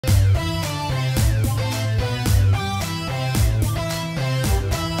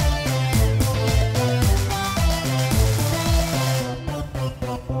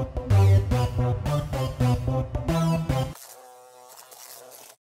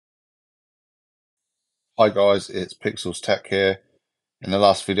Hi guys, it's Pixels Tech here. In the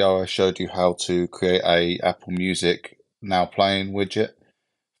last video I showed you how to create a Apple Music now playing widget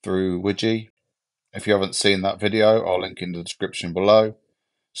through Widgy. If you haven't seen that video, I'll link in the description below.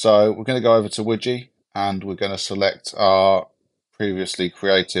 So we're going to go over to Widgy and we're going to select our previously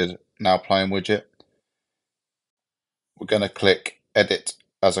created now playing widget. We're going to click Edit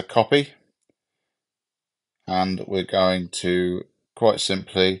as a copy and we're going to quite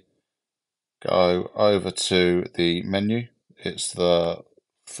simply go over to the menu. It's the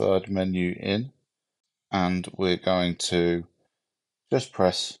third menu in, and we're going to just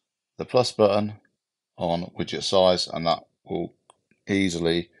press the plus button on widget size, and that will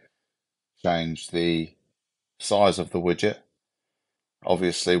easily change the size of the widget.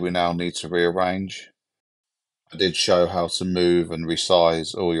 Obviously, we now need to rearrange. I did show how to move and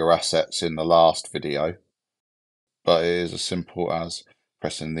resize all your assets in the last video, but it is as simple as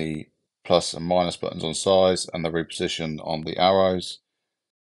pressing the plus and minus buttons on size and the reposition on the arrows.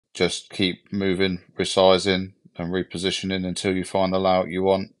 Just keep moving, resizing and repositioning until you find the layout you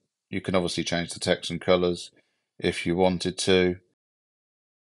want. You can obviously change the text and colors if you wanted to.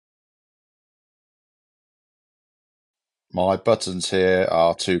 My buttons here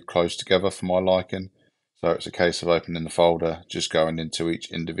are too close together for my liking, so it's a case of opening the folder, just going into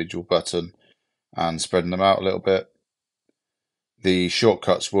each individual button and spreading them out a little bit. The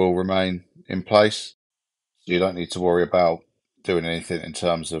shortcuts will remain in place, so you don't need to worry about doing anything in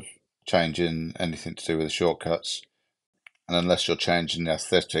terms of changing anything to do with the shortcuts. And unless you're changing the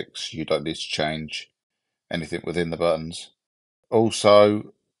aesthetics, you don't need to change anything within the buttons.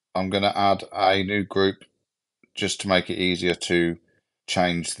 Also, I'm going to add a new group just to make it easier to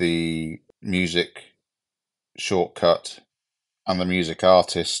change the music shortcut and the music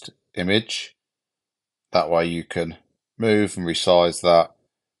artist image. That way you can move and resize that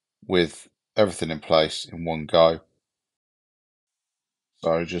with everything in place in one go.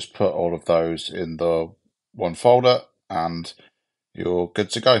 So just put all of those in the one folder and you're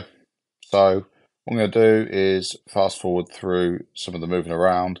good to go. So what I'm going to do is fast forward through some of the moving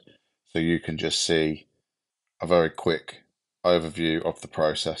around so you can just see a very quick overview of the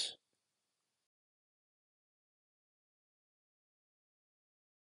process.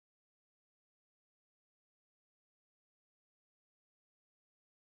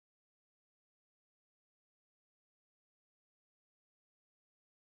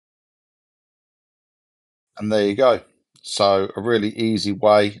 And there you go. So a really easy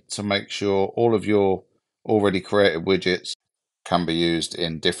way to make sure all of your already created widgets can be used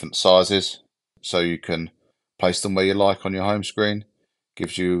in different sizes. So you can place them where you like on your home screen.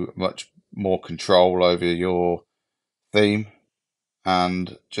 Gives you much more control over your theme.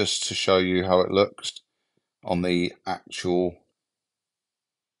 And just to show you how it looks on the actual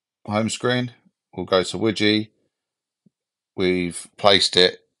home screen, we'll go to Widgy. We've placed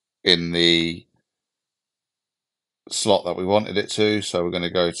it in the slot that we wanted it to, so we're going to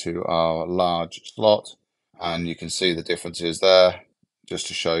go to our large slot, and you can see the differences there just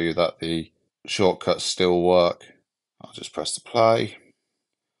to show you that the shortcuts still work. I'll just press the play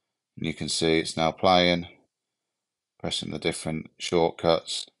and you can see it's now playing, pressing the different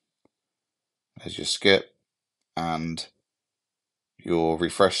shortcuts as you skip, and your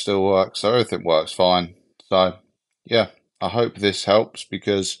refresh still works, so everything works fine. So yeah, I hope this helps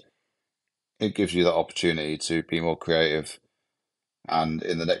because it gives you the opportunity to be more creative. And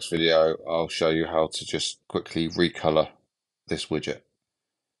in the next video, I'll show you how to just quickly recolor this widget.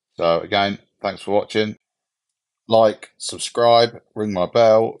 So again, thanks for watching. Like, subscribe, ring my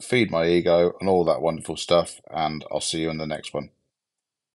bell, feed my ego, and all that wonderful stuff. And I'll see you in the next one.